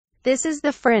This is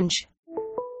the Fringe.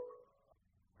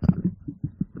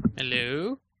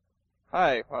 Hello?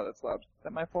 Hi. Wow, that's loud. Is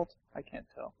that my fault? I can't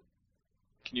tell.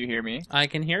 Can you hear me? I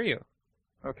can hear you.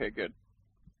 Okay, good.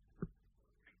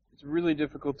 It's really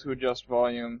difficult to adjust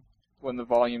volume when the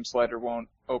volume slider won't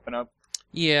open up.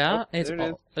 Yeah, Oh, there it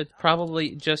is. it's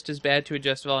probably just as bad to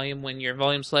adjust volume when your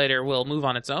volume slider will move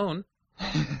on its own.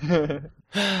 Mm-hmm.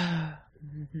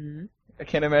 I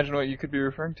can't imagine what you could be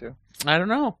referring to. I don't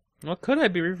know. What could I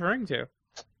be referring to?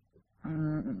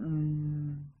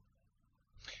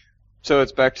 So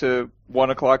it's back to 1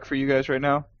 o'clock for you guys right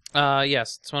now?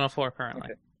 Yes, it's 104 currently.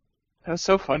 Okay. That was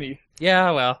so funny.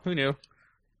 Yeah, well, who knew?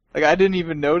 Like, I didn't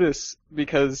even notice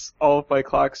because all of my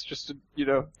clocks just,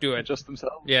 Do it. adjust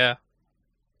themselves. Yeah.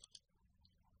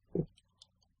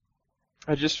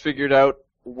 I just figured out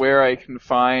where I can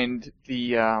find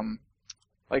the,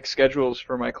 schedules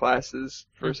for my classes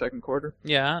for second quarter.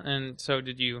 Yeah, and so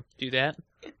did you do that?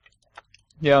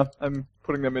 Yeah, I'm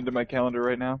putting them into my calendar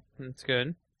right now. That's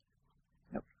good.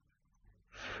 Yep.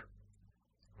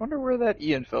 Wonder where that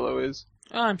Ian fellow is.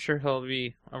 Oh, I'm sure he'll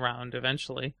be around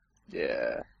eventually.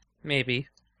 Yeah. Maybe.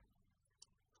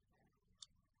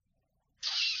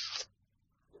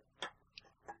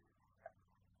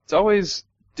 It's always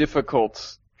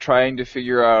difficult trying to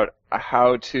figure out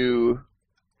how to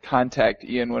contact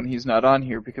Ian when he's not on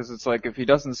here, because it's like if he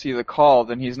doesn't see the call,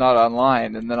 then he's not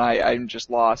online, and then I'm just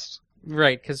lost.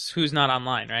 Right, because who's not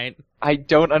online, right? I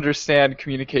don't understand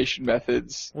communication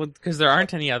methods Well, because there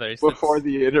aren't any others. before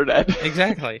the internet.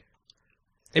 Exactly.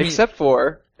 Except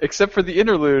for the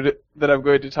interlude that I'm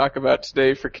going to talk about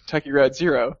today for Kentucky Route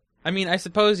Zero. I mean, I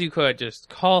suppose you could just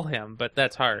call him, but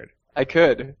that's hard. I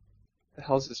could. The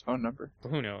hell's his phone number?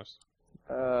 Who knows?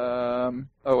 Oh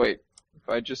wait. If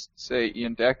I just say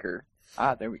Ian Decker.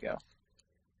 Ah, there we go.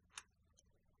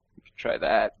 We can try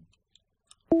that.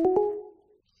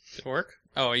 Did it work?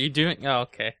 Oh, are you doing... Oh,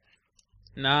 okay.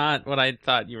 Not what I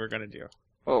thought you were going to do.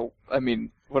 Oh, I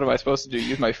mean, what am I supposed to do?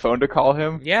 Use my phone to call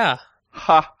him? Yeah.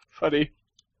 Ha! Funny.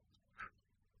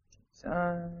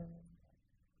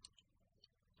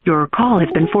 Your call has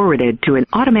been forwarded to an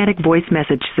automatic voice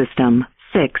message system.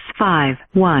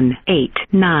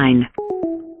 65189.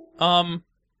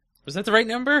 Was that the right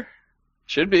number?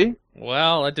 Should be.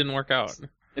 Well, that didn't work out.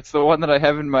 It's the one that I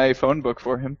have in my phone book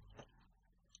for him.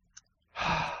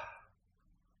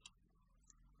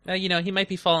 He might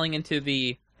be falling into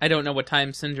the I don't know what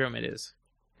time syndrome it is.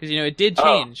 Because, it did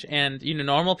change, and,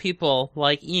 normal people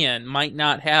like Ian might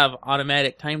not have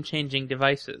automatic time-changing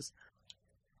devices.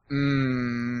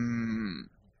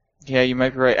 Yeah, you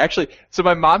might be right. Actually, so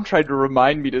my mom tried to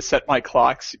remind me to set my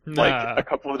clocks, a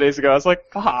couple of days ago. I was like,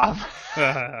 Mom!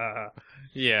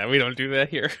 Yeah, we don't do that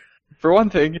here. For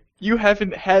one thing, you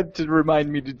haven't had to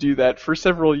remind me to do that for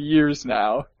several years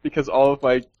now, because all of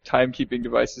my timekeeping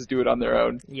devices do it on their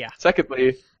own. Yeah.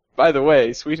 Secondly, by the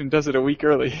way, Sweden does it a week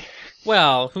early.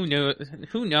 Well, who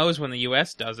knows when the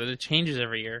U.S. does it? It changes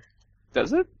every year.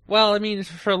 Does it? Well, I mean,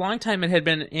 for a long time it had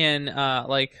been in,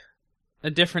 a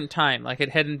different time. Like, it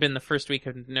hadn't been the first week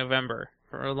of November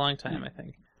for a long time, I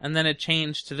think. And then it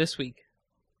changed to this week.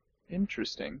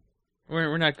 Interesting.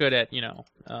 We're not good at,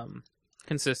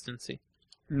 consistency.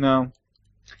 No.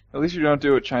 At least you don't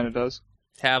do what China does.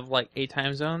 Have, 8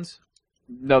 time zones?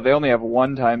 No, they only have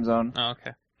one time zone. Oh,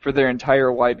 okay. For their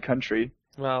entire wide country.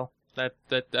 Well, that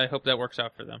I hope that works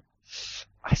out for them.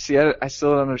 I still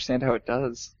don't understand how it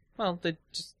does. Well,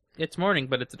 it's morning,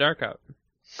 but it's dark out.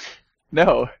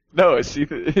 No, see,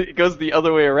 it goes the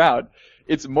other way around.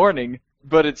 It's morning,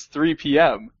 but it's 3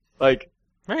 p.m. Right.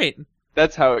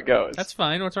 That's how it goes. That's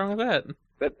fine. What's wrong with that?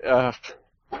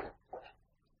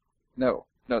 No,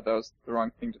 that was the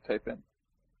wrong thing to type in.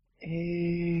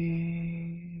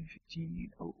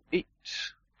 1508.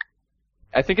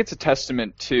 I think it's a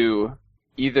testament to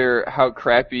either how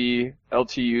crappy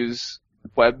LTU's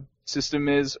web system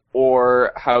is,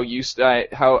 or how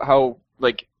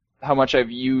much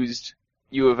I've used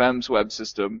U of M's web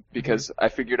system, because I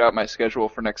figured out my schedule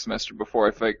for next semester before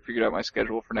I figured out my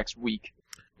schedule for next week.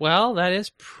 Well, that is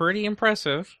pretty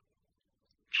impressive.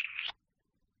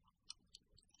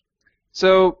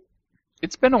 So,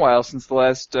 it's been a while since the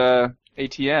last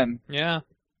ATN. Yeah.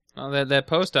 Well, that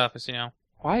post office,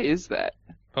 Why is that?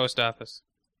 Post office.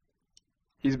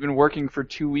 He's been working for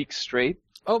 2 weeks straight?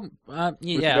 Oh, yeah. With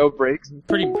yeah. no breaks?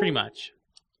 Pretty much.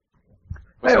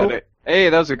 Hey,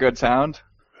 that was a good sound.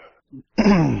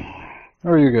 How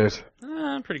are you guys?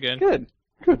 Pretty good.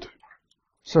 Good.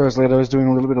 So as late, I was doing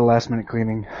a little bit of last-minute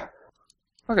cleaning.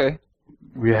 Okay.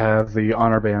 We have the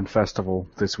Honor Band Festival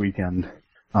this weekend.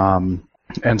 And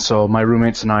so my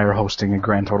roommates and I are hosting a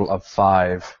grand total of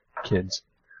 5 kids.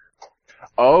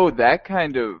 Oh, that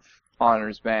kind of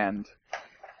honors band.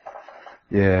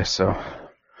 Yeah, so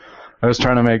I was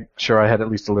trying to make sure I had at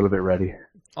least a little bit ready.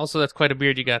 Also, that's quite a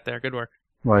beard you got there. Good work.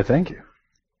 Why, thank you.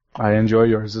 I enjoy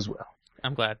yours as well.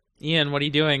 I'm glad. Ian, what are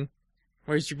you doing?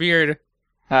 Where's your beard?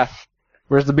 Ha,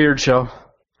 Where's the beard show?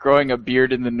 growing a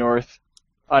beard in the north.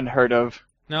 Unheard of.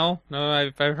 No,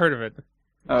 I've heard of it.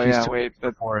 Oh, He's yeah, too wait.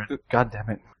 hipster for it. God damn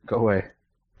it. Go away.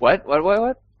 What?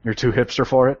 You're too hipster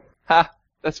for it? Ha,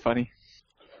 that's funny.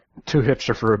 Too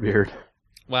hipster for a beard.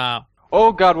 Wow.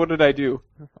 Oh, God, what did I do?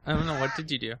 I don't know. What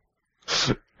did you do?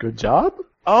 Good job?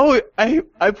 Oh,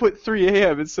 I put 3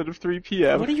 a.m. instead of 3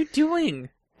 p.m. What are you doing?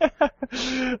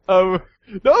 No!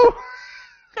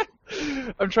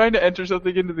 I'm trying to enter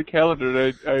something into the calendar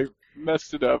and I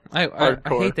messed it up. I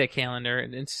Hardcore. hate that calendar.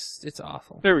 It's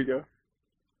awful. There we go.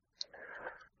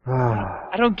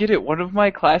 I don't get it. One of my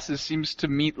classes seems to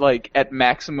meet, like, at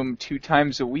maximum 2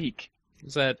 times a week.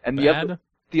 Is that And bad?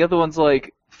 the other one's,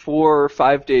 like, 4 or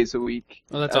 5 days a week.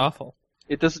 Oh, that's awful.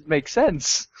 It doesn't make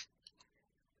sense.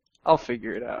 I'll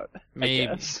figure it out. Maybe.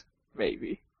 I guess.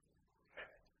 Maybe.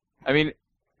 I mean,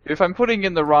 if I'm putting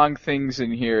in the wrong things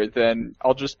in here, then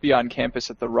I'll just be on campus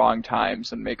at the wrong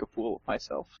times and make a fool of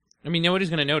myself. I mean,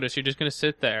 nobody's going to notice. You're just going to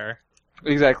sit there.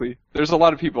 Exactly. There's a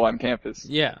lot of people on campus.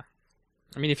 Yeah.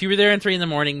 I mean, if you were there at 3 in the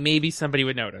morning, maybe somebody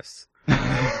would notice.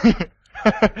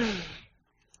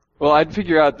 Well, I'd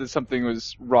figure out that something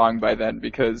was wrong by then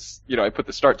because, I put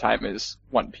the start time as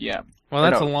 1 p.m. Well, Or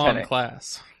that's no, a 10 long a.m.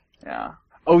 class. Yeah.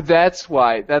 Oh, that's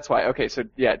why. Okay, so,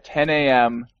 10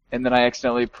 a.m., and then I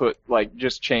accidentally put,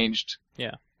 just changed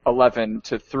 11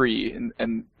 to 3,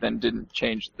 and then didn't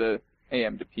change the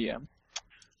a.m. to p.m.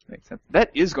 Makes sense.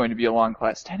 That is going to be a long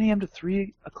class. 10 a.m. to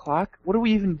 3 o'clock? What are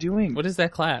we even doing? What is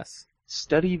that class?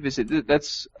 Study visit.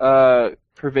 That's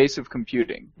pervasive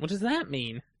computing. What does that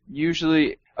mean?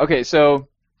 Usually, okay, so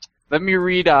let me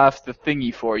read off the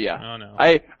thingy for you. Oh, no.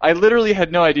 I literally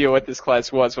had no idea what this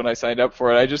class was when I signed up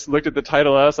for it. I just looked at the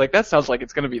title and I was like, that sounds like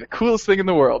it's going to be the coolest thing in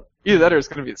the world. Either that or it's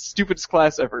going to be the stupidest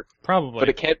class ever. Probably. But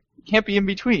it can't be in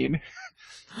between.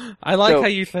 I like So- how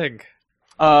you think.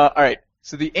 Alright.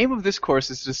 So the aim of this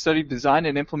course is to study design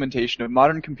and implementation of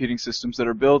modern computing systems that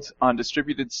are built on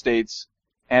distributed states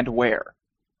and where.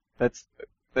 That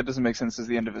doesn't make sense as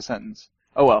the end of a sentence.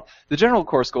 Oh well. The general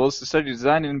course goal is to study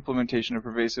design and implementation of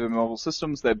pervasive and mobile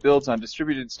systems that builds on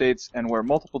distributed states and where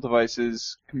multiple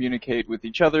devices communicate with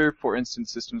each other, for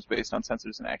instance, systems based on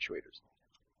sensors and actuators.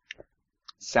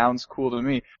 Sounds cool to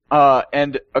me.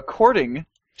 And according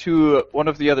to one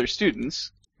of the other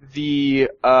students, the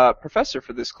professor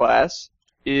for this class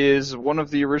is one of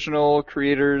the original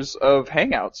creators of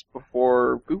Hangouts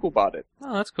before Google bought it.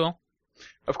 Oh, that's cool.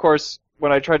 Of course,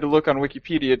 when I tried to look on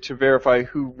Wikipedia to verify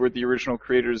who were the original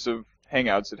creators of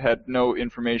Hangouts, it had no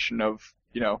information of,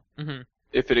 Mm-hmm.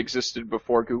 if it existed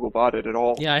before Google bought it at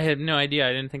all. Yeah, I had no idea.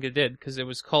 I didn't think it did, because it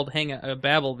was called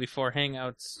Babel before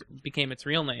Hangouts became its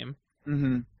real name.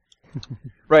 Mm-hmm.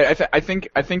 Right. I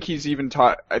think he's even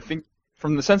taught. I think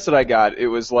from the sense that I got, it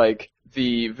was like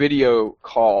the video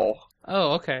call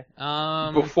Oh, okay.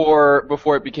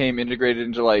 before it became integrated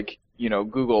into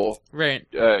Google. Right.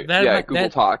 Google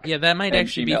Talk. Yeah, that might and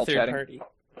actually be Gmail third chatting. party.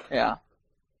 Yeah.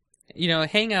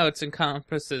 Hangouts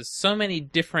encompasses so many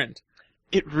different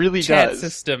It really chat does.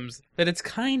 systems that it's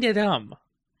kind of dumb.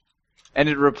 And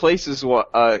it replaces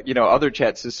other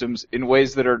chat systems in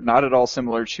ways that are not at all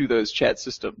similar to those chat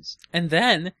systems. And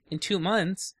then, in 2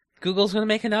 months, Google's going to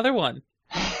make another one.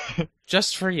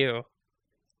 Just for you.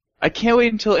 I can't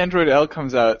wait until Android L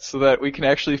comes out so that we can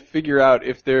actually figure out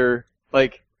if they're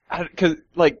because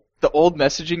the old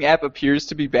messaging app appears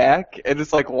to be back, and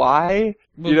it's like, why?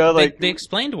 Well, they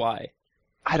explained why.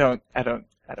 I don't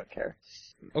care.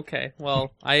 Okay,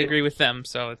 well, I agree with them,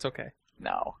 so it's okay.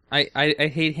 No. I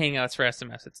hate Hangouts for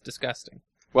SMS. It's disgusting.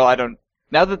 Well, I don't.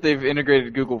 Now that they've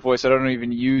integrated Google Voice, I don't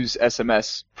even use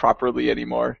SMS properly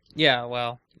anymore. Yeah,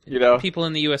 well, people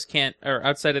in the U.S. can't, or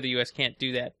outside of the U.S. can't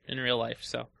do that in real life,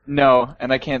 so. No,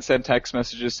 and I can't send text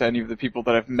messages to any of the people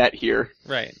that I've met here.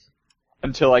 Right.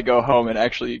 Until I go home and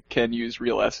actually can use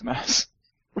real SMS,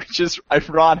 which is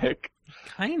ironic.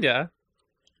 Kinda.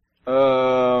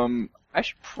 I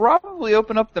should probably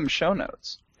open up them show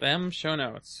notes. Them show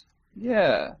notes.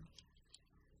 Yeah.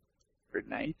 For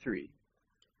 93.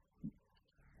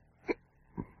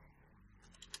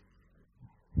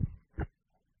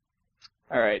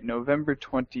 Alright, November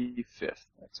 25th.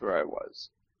 That's where I was.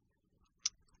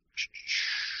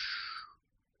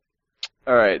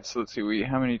 Alright, so let's see,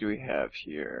 how many do we have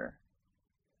here?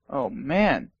 Oh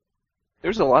man.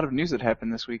 There's a lot of news that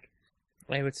happened this week.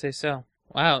 I would say so.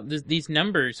 Wow, these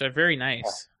numbers are very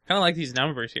nice. Kind of like these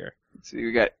numbers here. let's see,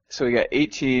 we got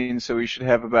 18, so we should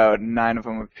have about 9 of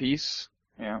them apiece.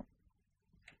 Yeah.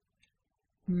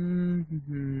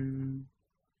 Mm-hmm.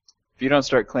 If you don't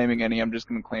start claiming any, I'm just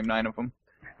gonna claim 9 of them.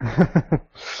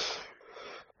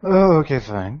 Oh, okay,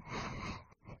 fine.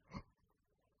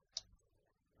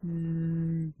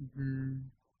 Mm-hmm.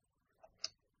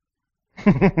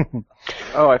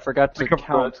 Oh, I forgot to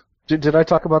count. Did I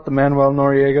talk about the Manuel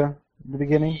Noriega in the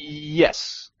beginning?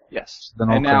 Yes. Then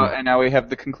And now we have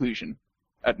the conclusion.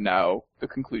 Now the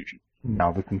conclusion.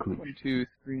 1, 2,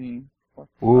 3, 4,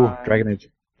 5. Ooh, Dragon Age.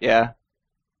 Yeah.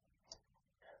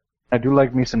 I do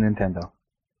like me some Nintendo.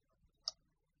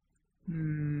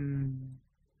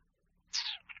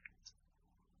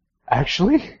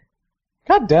 Actually?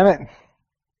 God damn it.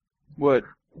 What?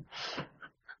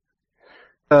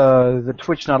 The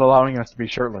Twitch not allowing us to be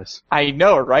shirtless. I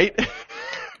know, right?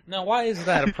 Now, why is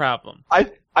that a problem?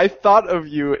 I thought of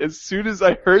you as soon as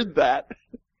I heard that.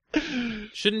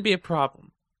 Shouldn't be a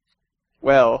problem.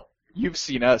 Well, you've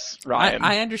seen us, Ryan.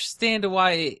 I understand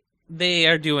why they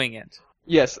are doing it.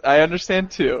 Yes, I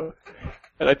understand too.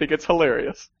 And I think it's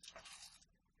hilarious.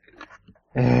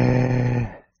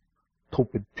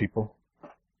 Stupid people.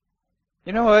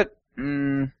 You know what? I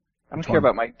don't care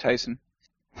about Mike Tyson.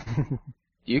 Do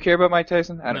you care about Mike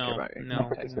Tyson? I don't care about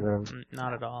Mike Tyson.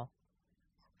 Not at all.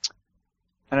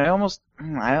 And I almost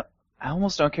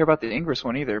don't care about the Ingress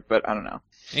one either, but I don't know.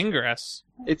 Ingress?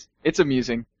 It's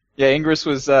amusing. Yeah, Ingress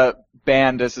was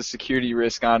banned as a security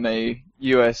risk on a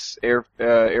U.S.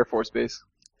 Air Force base.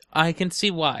 I can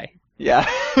see why. Yeah.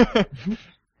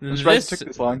 This took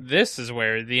this long. This is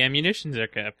where the ammunitions are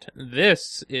kept.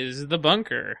 This is the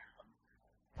bunker.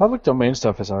 Public domain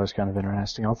stuff is always kind of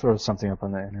interesting. I'll throw something up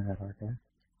on the Internet Archive.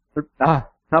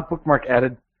 Not bookmark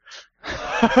added.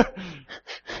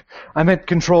 I meant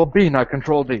Control B, not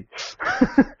Control D.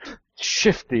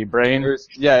 Shifty brain.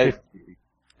 Yeah.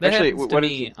 That Actually, happens to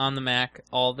me on the Mac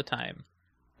all the time.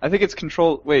 I think it's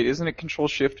Control. Wait, isn't it Control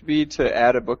Shift B to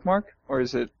add a bookmark, or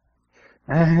is it?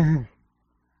 I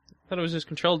thought it was just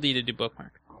Control D to do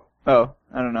bookmark. Oh,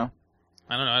 I don't know.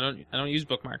 I don't know. I don't use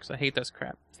bookmarks. I hate those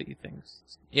crap things.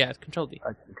 Yeah, it's Control D.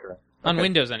 I concur. On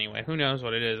Windows anyway. Who knows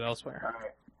what it is elsewhere?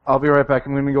 I'll be right back.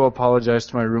 I'm going to go apologize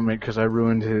to my roommate because I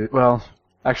ruined his... Well,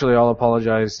 actually, I'll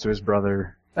apologize to his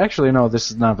brother. Actually, no,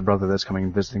 this is not the brother that's coming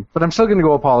and visiting. But I'm still going to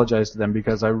go apologize to them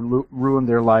because I ruined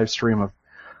their live stream of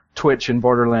Twitch and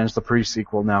Borderlands the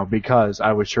pre-sequel now because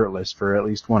I was shirtless for at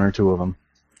least 1 or 2 of them.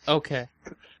 Okay.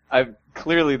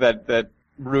 Clearly that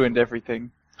ruined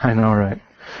everything. I know, right?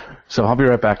 So I'll be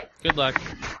right back. Good luck.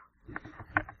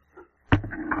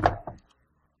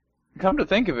 Come to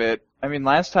think of it, I mean,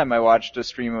 last time I watched a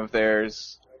stream of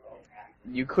theirs,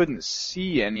 you couldn't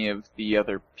see any of the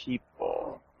other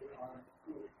people.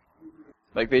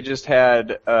 Like, they just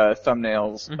had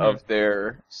thumbnails of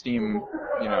their Steam,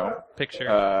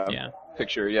 Picture.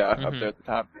 Picture, up there at the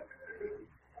top.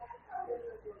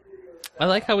 I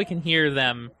like how we can hear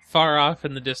them far off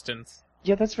in the distance.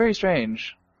 Yeah, that's very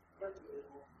strange.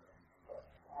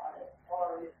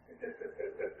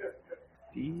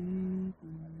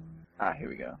 Here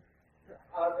we go.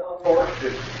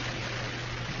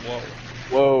 Whoa.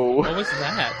 Whoa. What was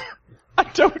that? I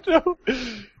don't know.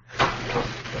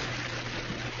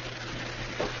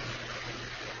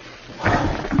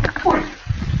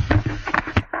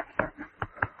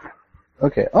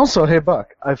 Okay. Also, hey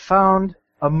Buck, I found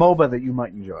a MOBA that you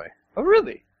might enjoy. Oh,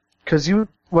 really? Because a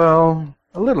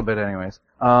little bit anyways.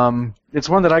 It's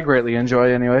one that I greatly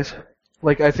enjoy anyways.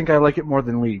 Like, I think I like it more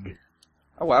than League.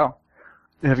 Oh, wow.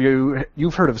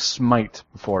 You've heard of Smite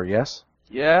before, yes?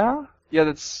 Yeah? Yeah,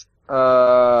 that's,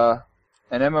 an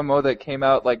MMO that came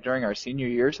out, like, during our senior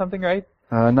year or something, right?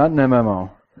 Not an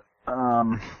MMO.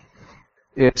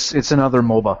 It's another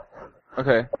MOBA.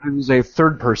 Okay. It is a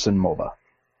third-person MOBA.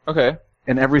 Okay.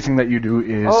 And everything that you do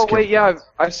is... Oh, wait, yeah,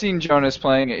 I've seen Jonas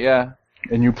playing it, yeah.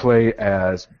 And you play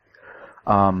as,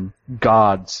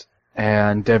 gods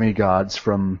and demigods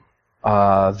from,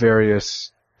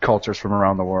 various cultures from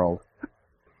around the world.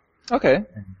 Okay.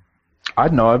 I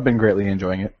don't know, I've been greatly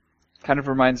enjoying it. Kind of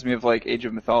reminds me of, like, Age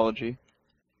of Mythology.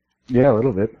 Yeah, a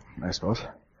little bit, I suppose.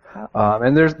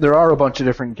 And there are a bunch of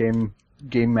different game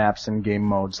maps and game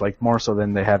modes, like, more so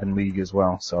than they have in League as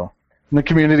well, so... And the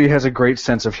community has a great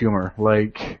sense of humor,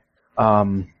 like,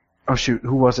 oh shoot,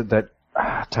 who was it that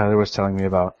Tyler was telling me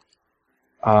about?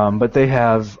 But they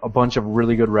have a bunch of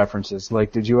really good references,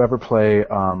 like, did you ever play,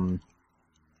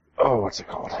 what's it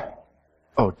called?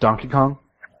 Oh, Donkey Kong?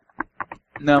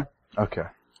 No. Okay.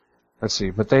 Let's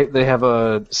see, but they have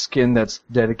a skin that's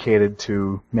dedicated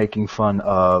to making fun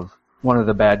of one of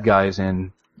the bad guys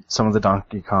in some of the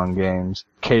Donkey Kong games,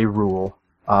 K. Rool.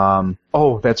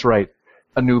 Oh, that's right.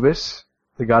 Anubis,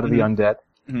 the god of the undead.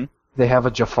 Mhm. They have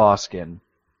a Jaffa skin.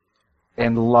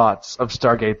 And lots of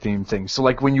Stargate-themed things. So,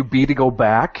 like, when you B to go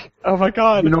back... Oh my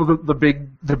god! You know the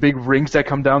big rings that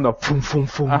come down, the boom, boom,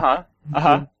 boom.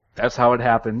 Uh-huh. That's how it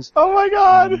happens. Oh my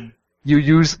god! You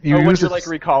use when you're, like,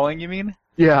 recalling, you mean?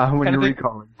 Yeah, when Kind you're of thing?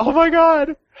 recalling. Oh my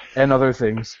god! And other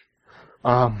things.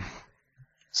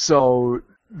 So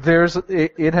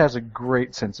it has a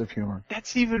great sense of humor.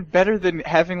 That's even better than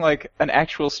having, like, an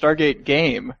actual Stargate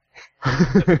game.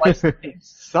 The licensed games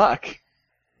suck.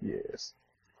 Yes.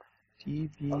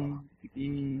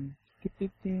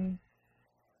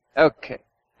 Okay,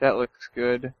 that looks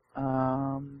good.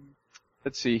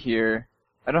 Let's see here.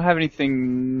 I don't have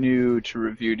anything new to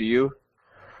review, do you?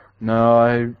 No,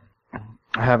 I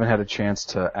haven't had a chance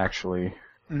to actually.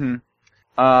 Mm-hmm.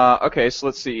 Okay, so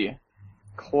let's see.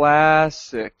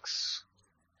 Classics.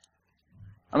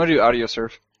 I'm gonna do Audio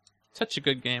Surf. Such a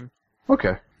good game.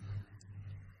 Okay.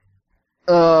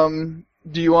 Do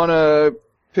you want to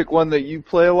pick one that you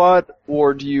play a lot,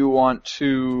 or do you want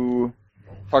to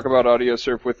talk about Audio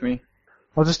Surf with me?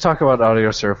 I'll just talk about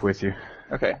Audio Surf with you.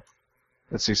 Okay.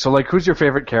 Let's see. So, like, who's your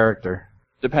favorite character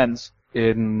Depends.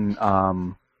 in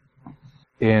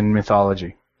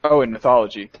mythology? Oh, in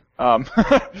mythology. Sorry,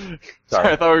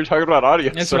 I thought we were talking about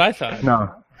audio. That's what I thought.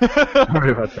 No.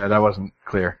 Sorry about that. I wasn't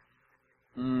clear.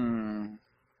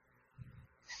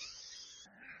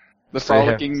 The So you have-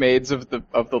 frolicking maids of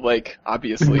the lake,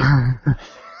 obviously. I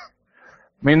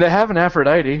mean, they have an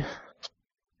Aphrodite.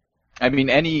 I mean,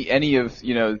 any of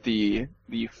the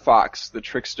fox, the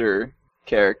trickster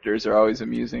characters are always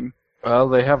amusing. Well,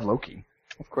 they have Loki.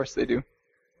 Of course they do.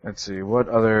 Let's see, what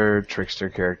other trickster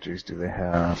characters do they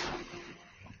have?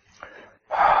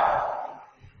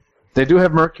 They do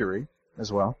have Mercury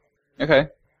as well. Okay.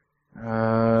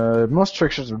 Most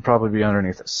tricksters would probably be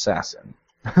underneath Assassin.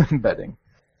 Betting.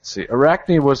 Let's see,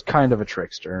 Arachne was kind of a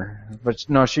trickster, but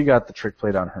no, she got the trick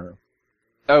played on her.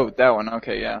 Oh, that one.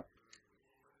 Okay, yeah.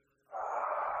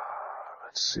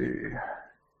 Let's see.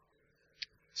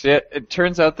 So yeah, it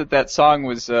turns out that song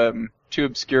was too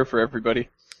obscure for everybody.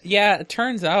 Yeah, it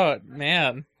turns out,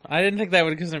 man, I didn't think that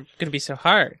was going to be so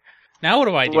hard. Now what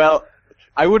do I do? Well,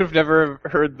 I would have never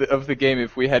heard of the game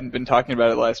if we hadn't been talking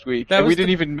about it last week. That and was we didn't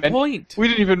the even point. We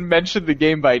didn't even mention the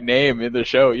game by name in the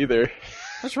show either.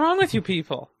 What's wrong with you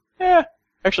people? Yeah.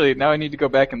 Actually, now I need to go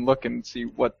back and look and see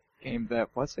what game that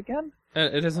was again.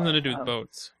 It has nothing to do with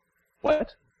boats.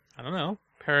 What? I don't know.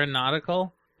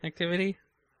 Paranautical activity?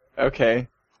 Okay.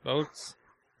 Boats?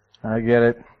 I get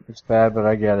it. It's bad, but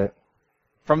I get it.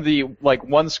 From the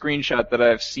one screenshot that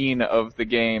I've seen of the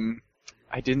game,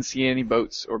 I didn't see any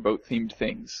boats or boat-themed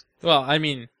things. Well, I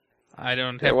mean, I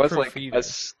don't have There was proof either. a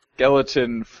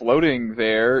skeleton floating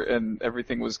there, and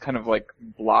everything was kind of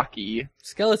blocky.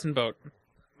 Skeleton boat.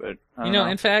 But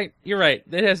In fact, you're right.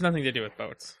 It has nothing to do with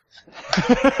boats.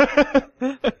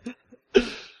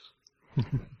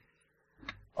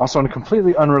 Also, on a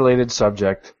completely unrelated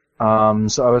subject, so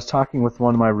I was talking with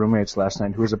one of my roommates last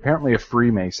night who is apparently a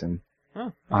Freemason.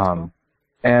 Oh, that's cool.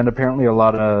 And apparently a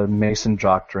lot of Mason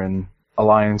doctrine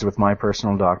aligns with my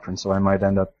personal doctrine, so I might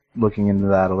end up looking into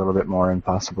that a little bit more and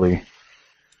possibly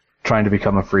trying to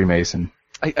become a Freemason.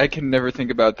 I can never think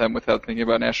about them without thinking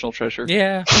about National Treasure.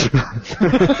 Yeah.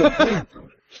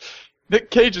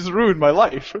 Nick Cage has ruined my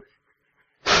life.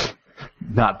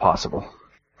 Not possible.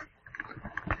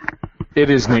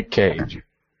 It is Nick Cage.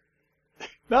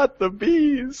 Not the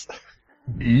bees.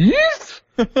 Yes?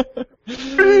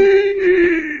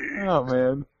 Oh,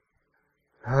 man.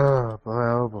 Oh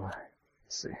boy. Let's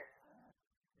see.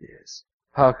 Yes.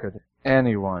 How could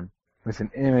anyone with an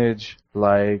image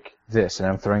like this, and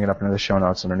I'm throwing it up into the show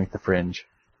notes underneath the Fringe,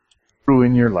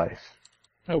 ruin your life?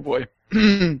 Oh, boy.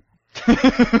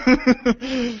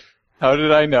 How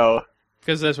did I know?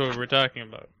 Because that's what we're talking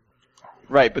about.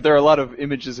 Right, but there are a lot of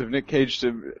images of Nick Cage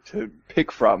to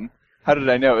pick from. How did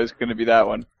I know it was going to be that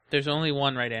one? There's only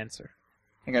one right answer.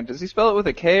 Hang on, does he spell it with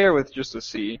a K or with just a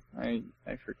C? I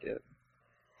forget.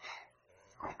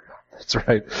 That's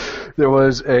right. There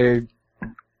was a...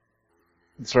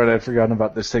 That's right, I'd forgotten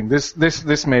about this thing.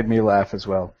 This made me laugh as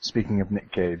well, speaking of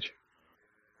Nick Cage.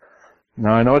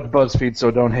 Now, I know it's BuzzFeed,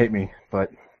 so don't hate me,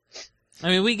 but... I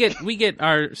mean, we get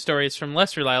our stories from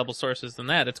less reliable sources than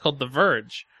that. It's called The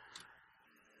Verge.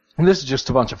 And this is just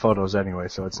a bunch of photos anyway,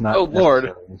 so it's not... Oh,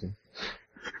 Lord.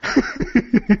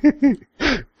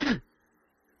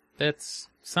 That's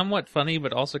somewhat funny,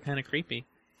 but also kind of creepy.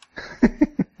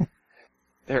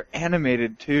 They're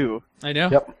animated, too. I know.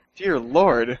 Yep. Dear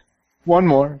Lord. One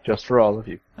more, just for all of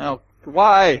you. Oh,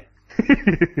 why?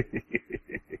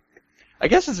 I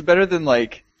guess it's better than,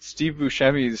 Steve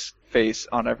Buscemi's face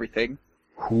on everything.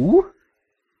 Who?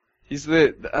 He's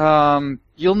the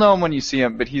you'll know him when you see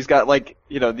him, but he's got like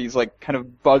these like kind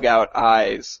of bug out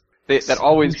eyes that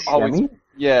always bother me.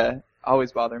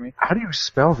 How do you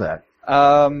spell that?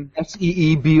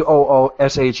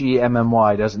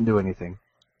 Seebooshemmy doesn't do anything.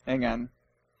 Hang on.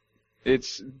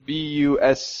 It's Buscemi.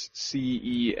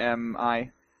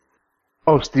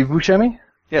 Oh, Steve Buscemi?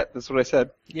 Yeah, that's what I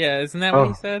said. Yeah, isn't that what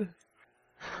he said?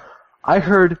 I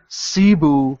heard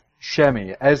Seeboo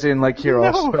Shemmy, as in like here,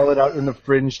 I'll spell it out in the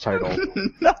Fringe title.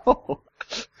 No.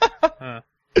 Huh.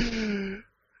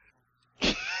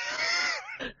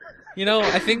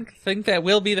 I think that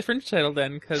will be the Fringe title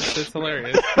then, because it's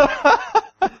hilarious.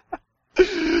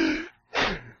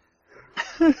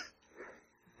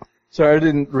 Sorry, I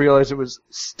didn't realize it was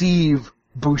Steve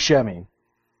Buscemi.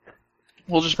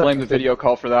 We'll just blame the video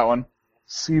call for that one.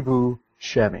 Seeboo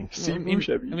Shemmy. I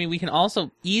mean, we can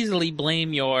also easily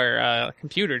blame your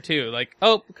computer, too. Like,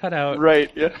 cut out. Right,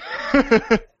 yeah.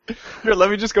 Here, let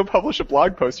me just go publish a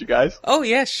blog post, you guys. Oh,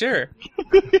 yeah, sure.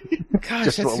 Gosh,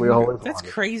 Just what we always that's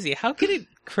wanted. crazy. How could it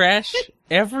crash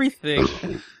everything?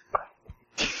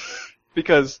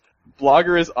 Because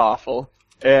Blogger is awful,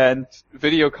 and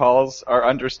video calls are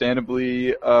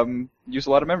understandably use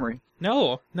a lot of memory.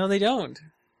 No, they don't.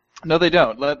 No, they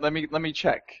don't. Let me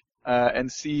check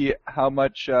and see how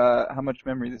much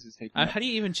memory this is taking. How do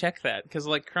you even check that? Because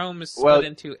like Chrome is split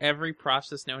into every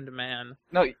process known to man.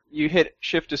 No, you hit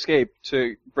Shift Escape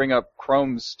to bring up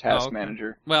Chrome's task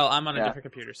manager. Well, I'm on a different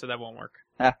computer, so that won't work.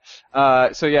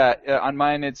 So yeah, on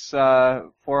mine it's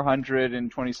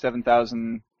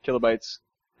 427,000 kilobytes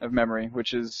of memory,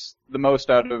 which is the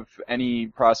most out of any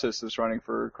process that's running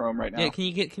for Chrome right now. Yeah,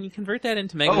 can you convert that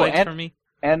into megabytes for me?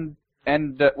 And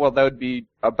well, that would be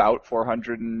about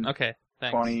 429 Okay,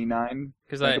 thanks.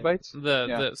 megabytes.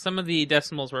 The some of the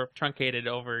decimals were truncated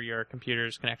over your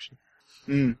computer's connection.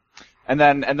 And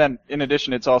then in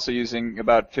addition, it's also using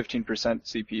about 15%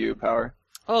 CPU power.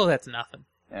 Oh, that's nothing.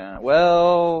 Yeah.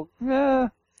 Well, yeah.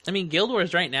 I mean, Guild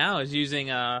Wars right now is using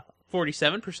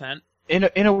 47%.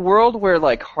 In a world where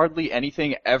like hardly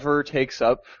anything ever takes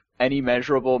up any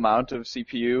measurable amount of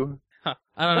CPU. Huh.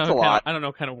 I don't know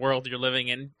what kind of world you're living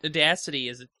in. Audacity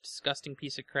is a disgusting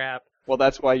piece of crap. Well,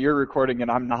 that's why you're recording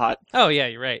and I'm not. Oh yeah,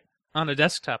 you're right. On a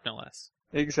desktop, no less.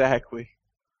 Exactly.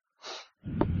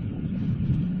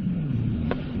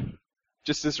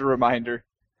 Just as a reminder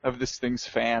of this thing's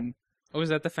fan. Oh, is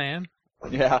that the fan?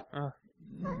 Yeah. Oh.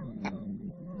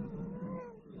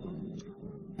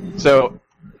 So,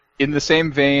 in the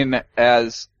same vein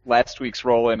as last week's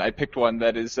roll-in, I picked one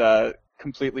that is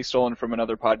completely stolen from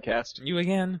another podcast. You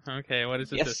again? Okay, what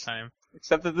is it Yes. this time?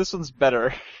 Except that this one's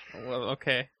better. Well,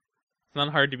 okay. It's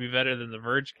not hard to be better than the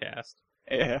Verge cast.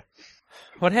 Yeah.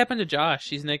 What happened to Josh?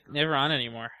 He's never on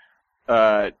anymore.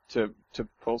 To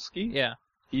Polsky? Yeah.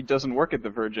 He doesn't work at The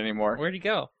Verge anymore. Where'd he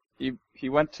go? He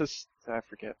went to... I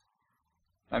forget.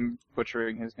 I'm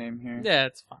butchering his name here. Yeah,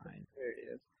 it's fine. There he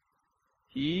is.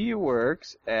 He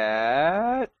works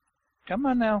at... Come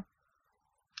on now.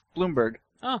 Bloomberg.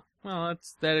 Oh, well,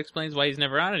 that explains why he's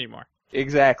never on anymore.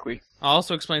 Exactly.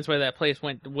 Also explains why that place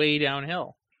went way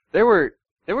downhill. There were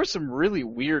some really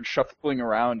weird shuffling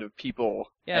around of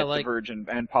people at like, The Verge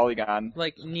and Polygon.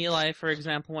 Like Neeli, for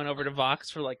example, went over to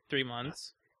Vox for like 3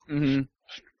 months. Mm-hmm.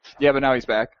 Yeah, but now he's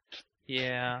back.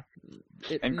 Yeah.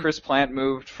 And Chris Plant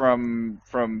moved from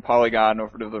Polygon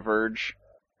over to The Verge,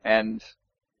 and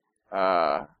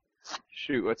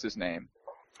shoot, what's his name?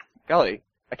 Golly,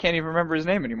 I can't even remember his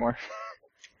name anymore.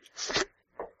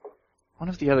 One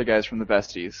of the other guys from the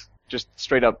Besties just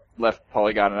straight up left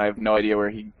Polygon, and I have no idea where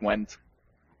he went.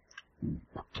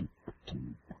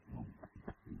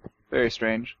 Very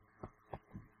strange.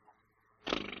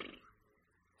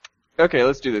 Okay,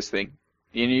 let's do this thing.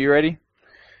 Ian, are you ready?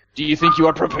 Do you think you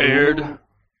are prepared?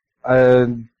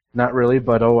 Not really,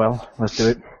 but oh well. Let's do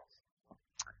it.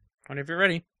 Whenever you're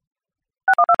ready.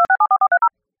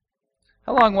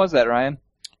 How long was that, Ryan?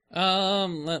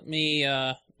 Let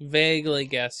me vaguely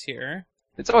guess here.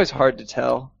 It's always hard to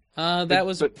tell. That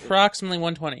was approximately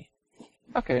 120.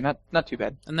 Okay, not too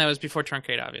bad. And that was before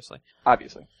truncate, obviously.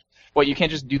 Obviously. What, you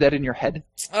can't just do that in your head?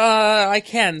 I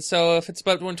can. So if it's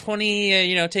about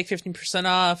 120, take 15%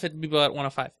 off, it'd be about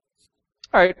 105.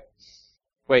 Alright.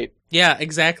 Wait. Yeah,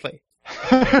 exactly.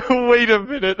 Wait a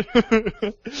minute.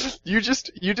 You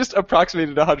just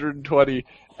approximated 120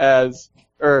 as,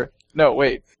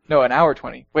 an hour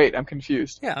 20. Wait, I'm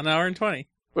confused. Yeah, an hour and 20.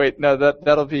 Wait, no,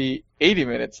 that'll be 80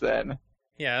 minutes then.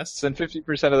 Yes. So then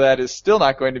 50% of that is still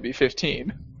not going to be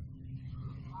 15.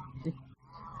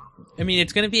 I mean,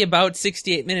 it's going to be about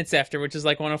 68 minutes after, which is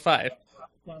like 105.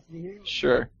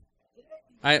 Sure.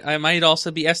 I might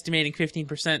also be estimating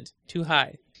 15% too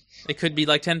high. It could be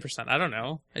like 10%. I don't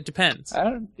know. It depends.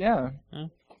 Yeah.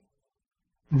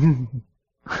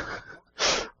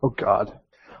 Oh God.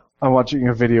 I'm watching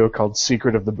a video called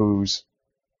Secret of the Booze,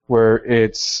 where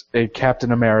it's a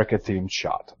Captain America themed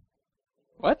shot.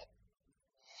 What?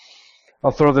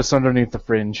 I'll throw this underneath the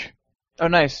Fringe. Oh,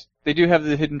 nice. They do have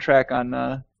the hidden track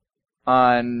on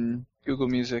Google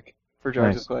Music for Jar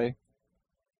to Nice. play.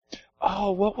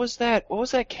 Oh, what was that? What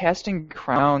was that Casting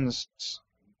Crowns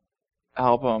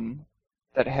album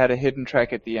that had a hidden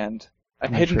track at the end? A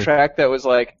Not hidden sure. track that was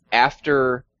like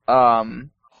after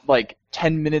like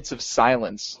 10 minutes of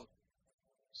silence.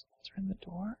 Turn the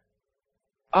door.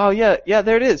 Oh yeah,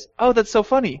 there it is. Oh, that's so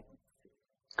funny.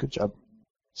 Good job.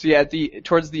 So yeah,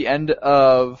 towards the end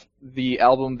of the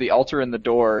album, The Altar and the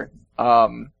Door,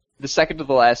 the second to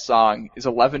the last song is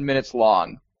 11 minutes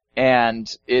long,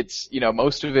 and it's,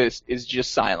 most of it is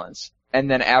just silence. And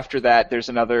then after that, there's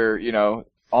another,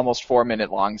 almost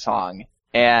 4-minute long song.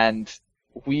 And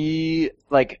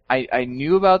I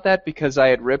knew about that because I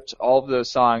had ripped all of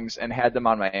those songs and had them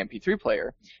on my MP3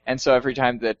 player. And so every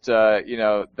time that,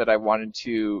 that I wanted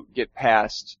to get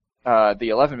past the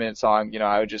 11-minute song,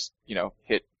 I would just,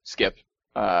 hit skip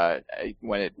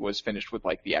when it was finished with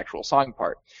like the actual song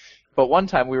part. But one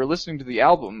time we were listening to the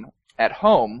album at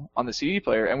home on the CD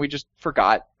player and we just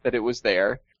forgot that it was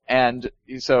there. And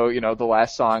so, the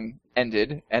last song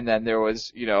ended and then there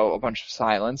was, a bunch of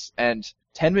silence, and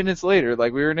 10 minutes later,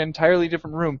 like we were in an entirely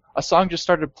different room, a song just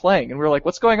started playing and we were like,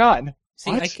 what's going on?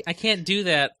 See, I can't do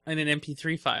that in an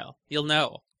MP3 file. You'll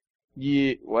know.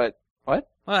 Yeah, what?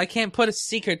 Well, I can't put a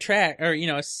secret track, or,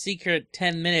 a secret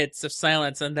 10 minutes of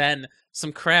silence and then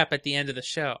some crap at the end of the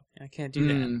show. I can't do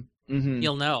that. Mm-hmm.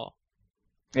 You'll know.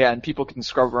 Yeah, and people can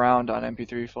scrub around on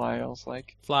MP3 files,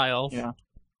 like, File.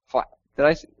 what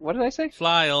did I say?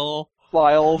 File.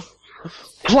 Files.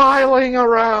 Flying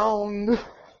around!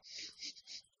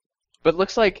 But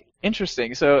looks like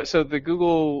interesting. So the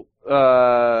Google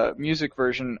Music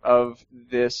version of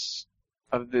this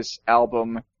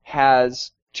album has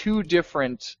two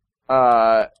different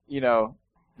like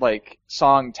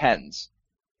song 10s.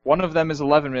 One of them is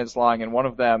 11 minutes long and one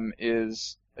of them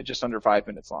is just under 5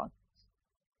 minutes long.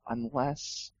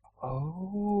 Unless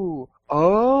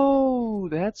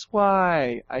that's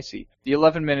why. I see. The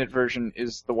 11-minute version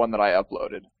is the one that I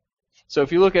uploaded. So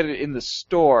if you look at it in the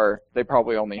store, they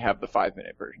probably only have the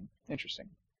 5-minute version. Interesting.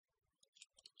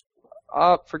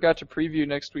 Forgot to preview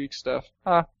next week's stuff.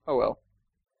 Oh well.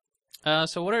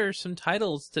 So what are some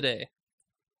titles today?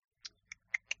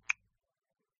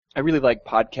 I really like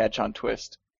Podcatch on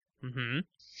Twist. Mm-hmm.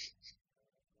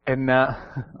 And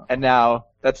now,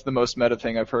 that's the most meta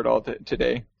thing I've heard all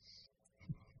today.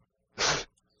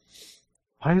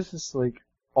 why is this like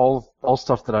all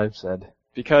stuff that I've said?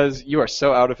 Because you are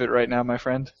so out of it right now, my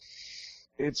friend.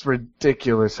 It's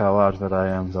ridiculous how out of it I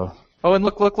am, though. Oh, and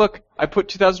look. I put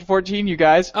 2014, you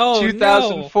guys. Oh,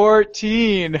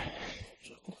 2014.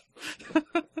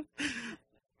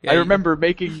 Yeah, I remember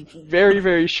making very,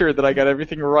 very sure that I got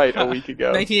everything right a week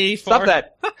ago. 1984. Stop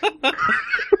that.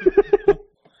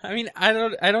 I mean, I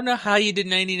don't know how you did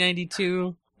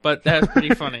 1992, but that's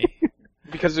pretty funny.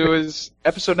 Because it was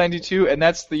episode 92, and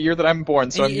that's the year that I'm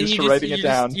born, so I'm used to writing it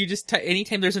down.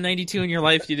 Anytime there's a 92 in your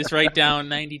life, you just write down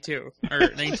 92 or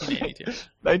 1992.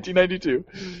 1992.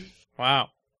 Wow.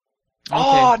 Okay.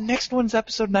 Oh, next one's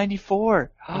episode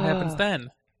 94. What happens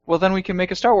then? Well, then we can make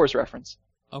a Star Wars reference.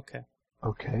 Okay.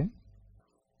 Okay.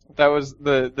 That was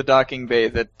the docking bay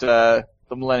that the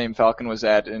Millennium Falcon was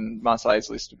at in Mos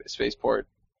Eisley Spaceport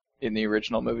in the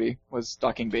original movie, was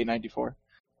docking bay 94.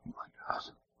 Oh my God.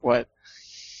 What?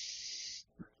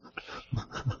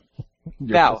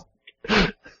 Now,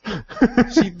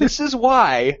 see, this is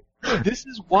why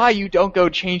you don't go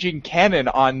changing canon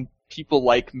on people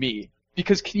like me.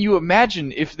 Because can you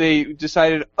imagine if they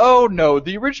decided, oh no,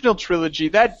 the original trilogy,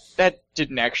 that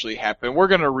didn't actually happen, we're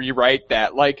gonna rewrite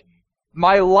that. Like,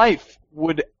 my life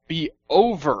would be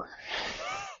over.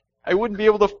 I wouldn't be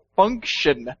able to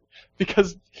function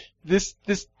because this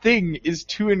thing is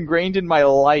too ingrained in my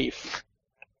life.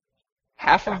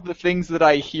 Half of the things that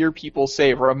I hear people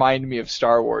say remind me of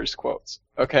Star Wars quotes.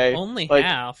 Okay? Only Like,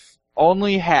 half.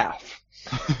 Only half.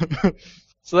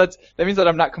 So that means that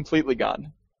I'm not completely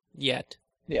gone. Yet.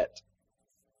 Yeah.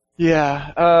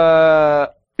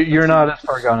 You're not as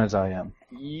far gone as I am.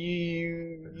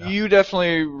 You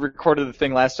definitely recorded the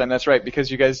thing last time. That's right, because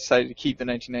you guys decided to keep the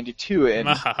 1992 in.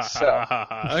 So.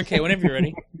 Okay, whenever you're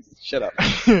ready. Shut up.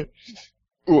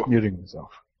 Muting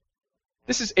myself.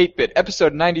 This is 8-Bit,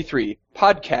 episode 93,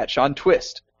 Podcatch on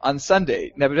Twist. on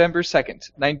Sunday, November 2nd.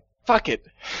 Fuck it.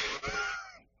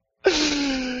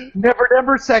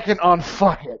 November 2nd on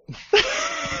Fuck It.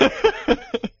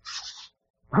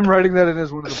 I'm writing that in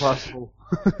as one of the possible.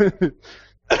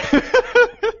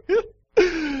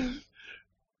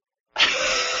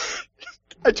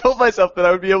 I told myself that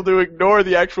I would be able to ignore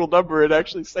the actual number and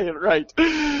actually say it right.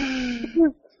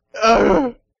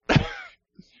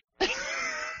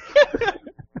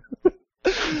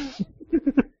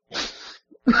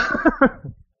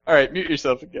 Alright, mute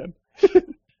yourself again.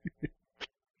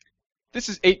 This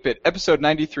is 8-Bit, episode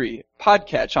 93,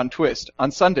 Podcatch on Twist,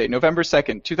 on Sunday, November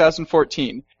 2nd,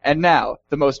 2014, and now,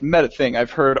 the most meta thing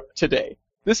I've heard today.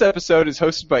 This episode is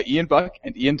hosted by Ian Buck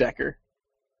and Ian Decker.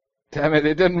 Damn it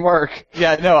didn't work.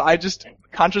 Yeah, no, I just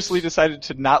consciously decided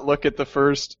to not look at the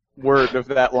first word of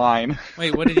that line.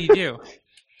 Wait, what did he do?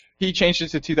 He changed it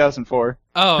to 2004.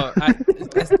 Oh,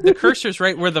 the cursor's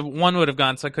right where the one would have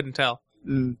gone, so I couldn't tell.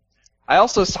 I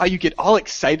also saw you get all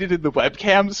excited in the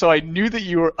webcam, so I knew that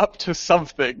you were up to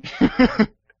something.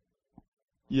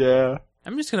 Yeah.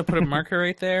 I'm just going to put a marker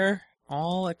right there.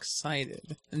 All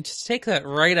excited. And just take that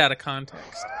right out of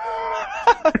context.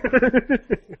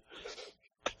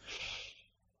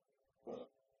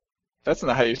 That's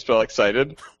not how you spell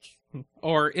excited.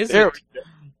 Or is There it? we go.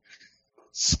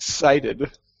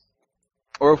 Excited.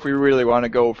 Or if we really want to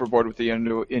go overboard with the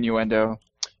innuendo,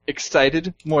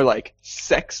 excited, more like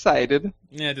sex-cited.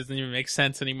 Yeah, it doesn't even make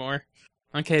sense anymore.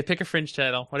 Okay, pick a Fringe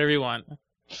title. Whatever you want.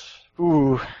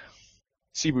 Ooh.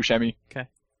 Seeboo Shemmy. Okay.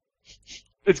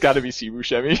 It's gotta be Seeboo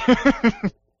Shemmy.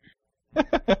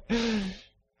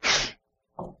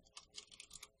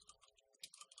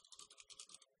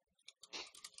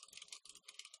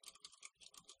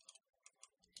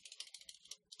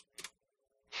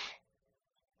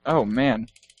 Oh, man.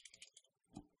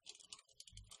 It's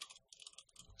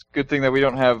a good thing that we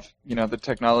don't have, the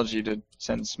technology to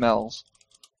send smells.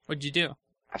 What'd you do?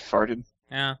 I farted.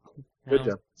 Yeah. Good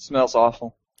No. job. Smells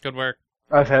awful. Good work.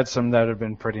 I've had some that have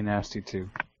been pretty nasty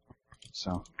too.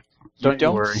 So, Don't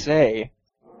you worry. say.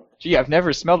 Gee, I've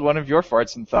never smelled one of your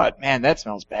farts and thought, man, that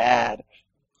smells bad.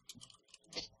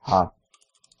 Huh.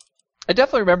 I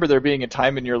definitely remember there being a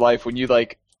time in your life when you,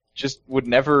 just would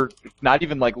never, not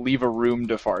even, leave a room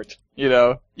to fart.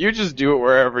 You just do it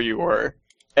wherever you were.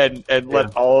 And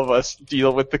let all of us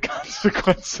deal with the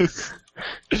consequences.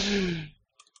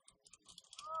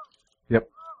 Yep.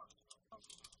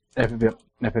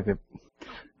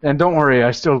 And don't worry,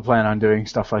 I still plan on doing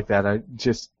stuff like that. I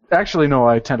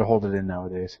tend to hold it in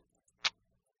nowadays.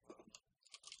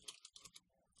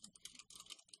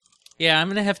 Yeah, I'm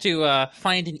gonna have to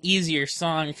find an easier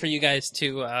song for you guys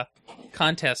to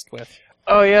contest with.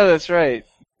 Oh, yeah, that's right.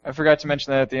 I forgot to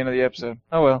mention that at the end of the episode.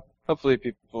 Oh, well. Hopefully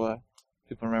people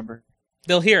remember.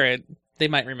 They'll hear it. They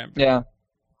might remember. Yeah.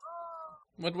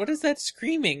 What is that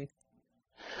screaming?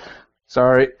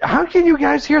 Sorry. How can you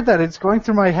guys hear that? It's going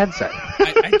through my headset.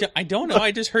 I don't know.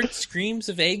 I just heard screams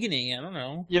of agony. I don't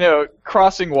know.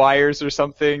 Crossing wires or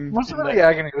something. Most of the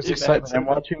agony was excitement. I'm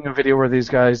watching a video where these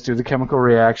guys do the chemical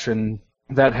reaction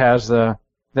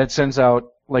that sends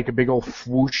out like a big old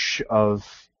whoosh of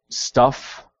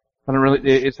stuff.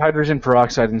 It's hydrogen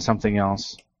peroxide and something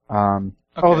else. Okay.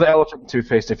 Oh, the elephant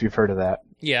toothpaste, if you've heard of that.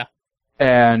 Yeah.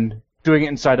 And doing it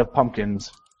inside of pumpkins.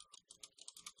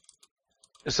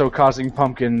 So causing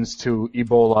pumpkins to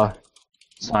Ebola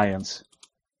science.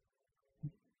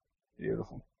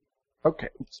 Beautiful. Okay.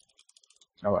 Oops.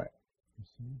 All right.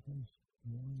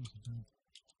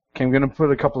 Okay, I'm going to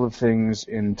put a couple of things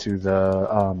into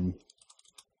the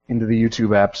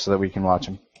YouTube app so that we can watch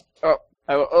them. Oh,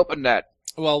 I will open that.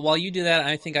 Well, while you do that,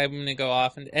 I think I'm going to go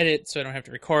off and edit so I don't have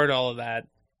to record all of that.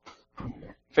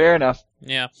 Fair enough.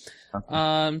 Yeah.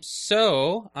 Okay.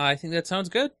 So, I think that sounds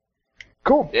good.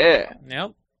 Cool. Yeah.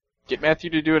 Yep. Get Matthew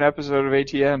to do an episode of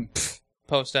ATM.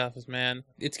 Post office, man.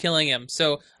 It's killing him.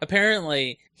 So,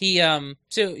 apparently, he,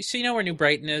 so you know where New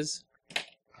Brighton is?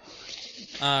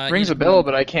 Rings a bell,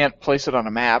 but I can't place it on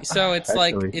a map. So it's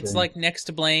Actually, it's yeah. like next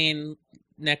to Blaine,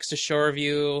 next to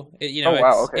Shoreview.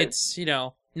 Okay. It's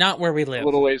not where we live. A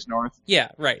little ways north.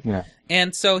 Yeah, right. Yeah.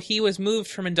 And so he was moved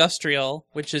from Industrial,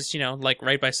 which is,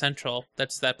 right by Central.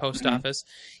 That's that post office.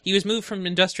 He was moved from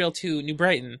Industrial to New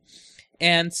Brighton.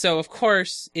 And so, of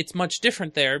course, it's much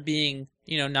different there, being,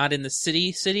 not in the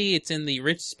city. It's in the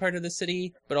rich part of the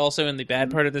city, but also in the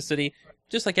bad part of the city,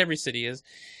 just like every city is.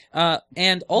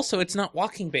 And also, it's not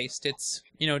walking based. It's,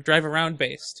 drive around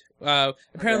based.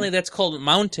 Apparently that's called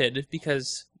mounted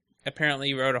because apparently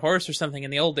you rode a horse or something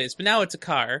in the old days, but now it's a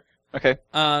car. Okay.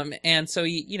 And so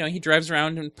he drives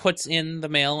around and puts in the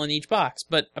mail in each box.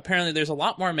 But apparently there's a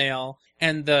lot more mail,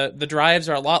 and the drives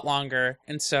are a lot longer,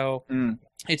 and so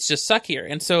it's just suckier.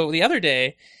 And so the other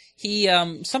day, he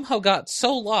somehow got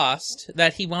so lost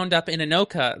that he wound up in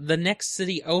Anoka, the next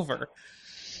city over.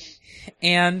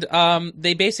 And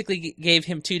they basically gave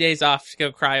him 2 days off to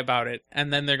go cry about it,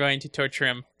 and then they're going to torture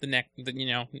him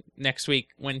next week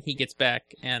when he gets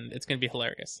back, and it's going to be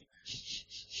hilarious.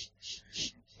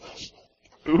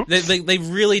 They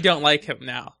really don't like him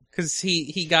now because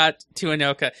he got to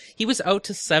Anoka. He was out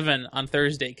to 7 on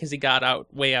Thursday because he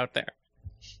got way out there.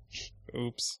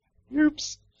 Oops.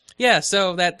 Yeah,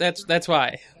 so that's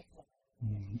why.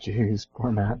 Jeez,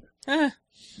 poor Matt. That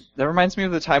reminds me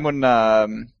of the time when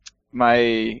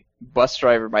my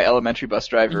elementary bus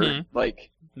driver,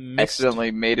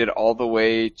 accidentally made it all the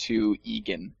way to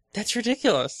Egan. That's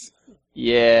ridiculous.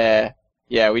 Yeah,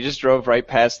 we just drove right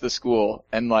past the school,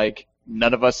 and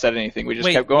none of us said anything. We just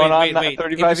kept going on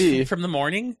 35E. It was from the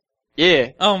morning?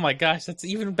 Yeah. Oh my gosh, that's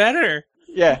even better.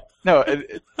 Yeah. No,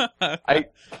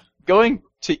 going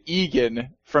to Egan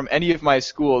from any of my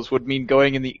schools would mean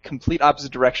going in the complete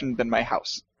opposite direction than my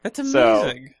house. That's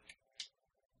amazing.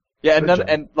 Yeah,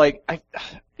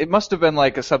 it must have been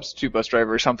a substitute bus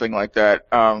driver or something like that.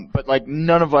 But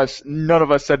none of us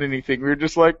said anything. We were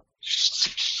just to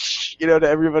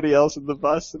everybody else in the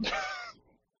bus.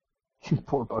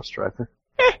 Poor bus driver.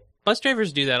 Bus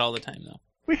drivers do that all the time, though.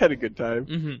 We had a good time.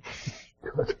 Mm-hmm.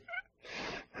 Good.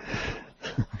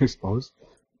 I suppose.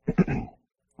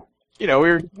 We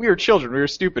were children. We were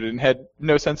stupid and had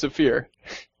no sense of fear.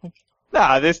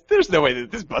 There's no way that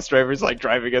this bus driver is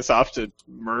driving us off to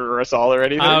murder us all or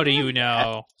anything. How do you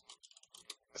know?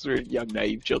 Because we're young,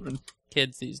 naive children.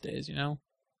 Kids these days,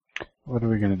 What are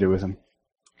we going to do with him?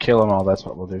 Kill them all, that's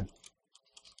what we'll do.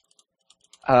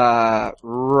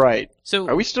 Right. So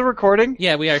are we still recording?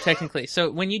 Yeah, we are technically.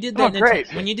 So when you did that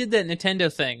when you did that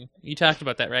Nintendo thing, you talked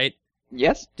about that, right?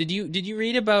 Yes. Did you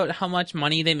read about how much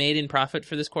money they made in profit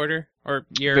for this quarter or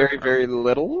year? Very, very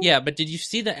little. Yeah, but did you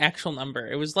see the actual number?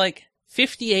 It was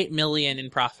 $58 million in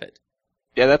profit.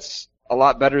 Yeah, that's a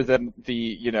lot better than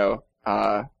the,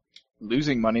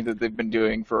 losing money that they've been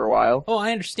doing for a while. Oh,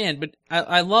 I understand, but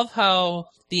I love how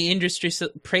the industry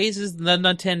praises the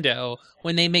Nintendo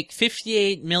when they make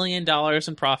 $58 million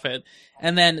in profit,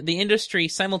 and then the industry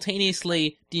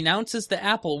simultaneously denounces the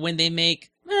Apple when they make,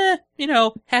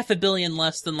 $500 million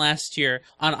less than last year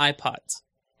on iPods.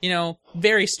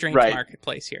 Very strange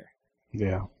marketplace here.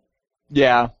 Yeah.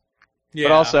 Yeah.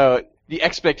 But also, the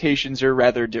expectations are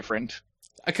rather different.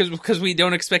 Because we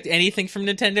don't expect anything from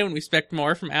Nintendo and we expect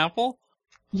more from Apple?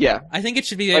 Yeah. I think it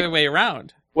should be the other way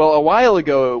around. Well, a while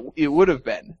ago, it would have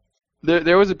been.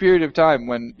 There was a period of time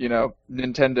when,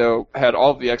 Nintendo had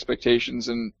all of the expectations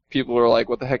and people were like,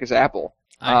 what the heck is Apple?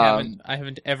 I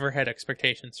haven't ever had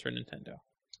expectations for Nintendo.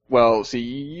 Well, see,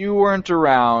 you weren't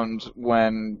around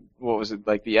when, what was it,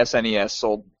 the SNES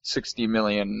sold 60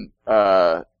 million,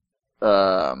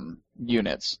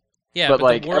 units. Yeah,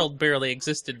 but the world barely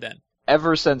existed then.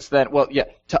 Ever since then, well, yeah,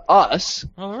 to us.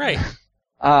 All right.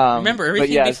 Remember,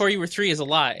 everything before you were 3 is a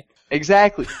lie.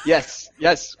 Exactly. Yes,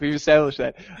 we've established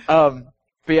that. But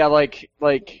yeah,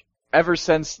 ever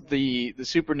since the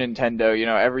Super Nintendo,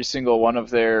 every single one of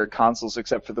their consoles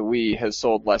except for the Wii has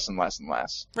sold less and less and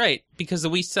less. Right, because the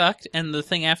Wii sucked, and the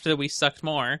thing after the Wii sucked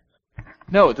more.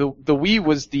 No, the Wii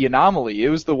was the anomaly. It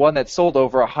was the one that sold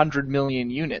over 100 million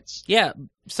units. Yeah,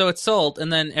 so it sold,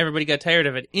 and then everybody got tired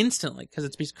of it instantly, because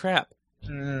it's a piece of crap.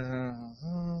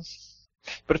 But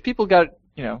if people got,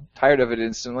 tired of it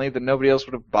instantly, then nobody else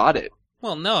would have bought it.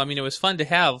 Well, no, it was fun to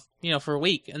have, for a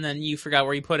week, and then you forgot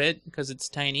where you put it, because it's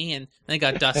tiny, and then it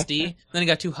got dusty, then it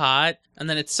got too hot, and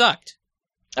then it sucked.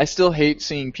 I still hate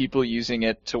seeing people using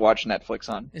it to watch Netflix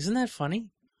on. Isn't that funny?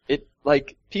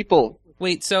 People...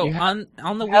 Wait, so on the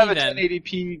Wii then... You have a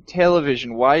 1080p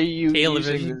television. Why are you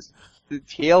using this?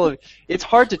 It's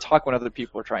hard to talk when other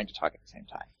people are trying to talk at the same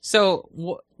time.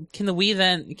 So, can the Wii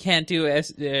then can't do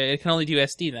it can only do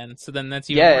SD then? So then that's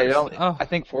even worse. I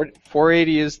think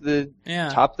 480 is the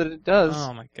top that it does.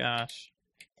 Oh my gosh.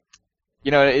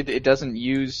 It doesn't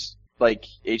use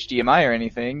HDMI or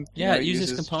anything. Yeah, it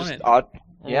uses component. Or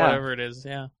whatever it is.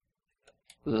 Yeah.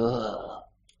 Ugh.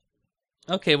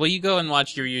 Okay, well you go and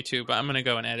watch your YouTube. I'm gonna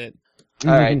go and edit.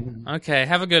 All right. Okay,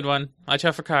 have a good one. Watch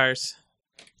out for cars.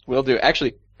 Will do.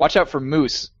 Actually, watch out for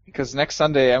moose, because next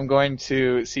Sunday I'm going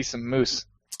to see some moose.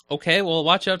 Okay, well,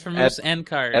 watch out for moose and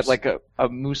cars. At a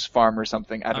moose farm or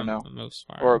something. I don't know. A moose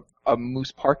farm. Or a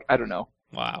moose park. I don't know.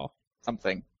 Wow.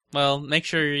 Something. Well, make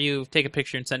sure you take a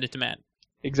picture and send it to Matt.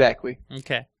 Exactly.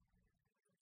 Okay.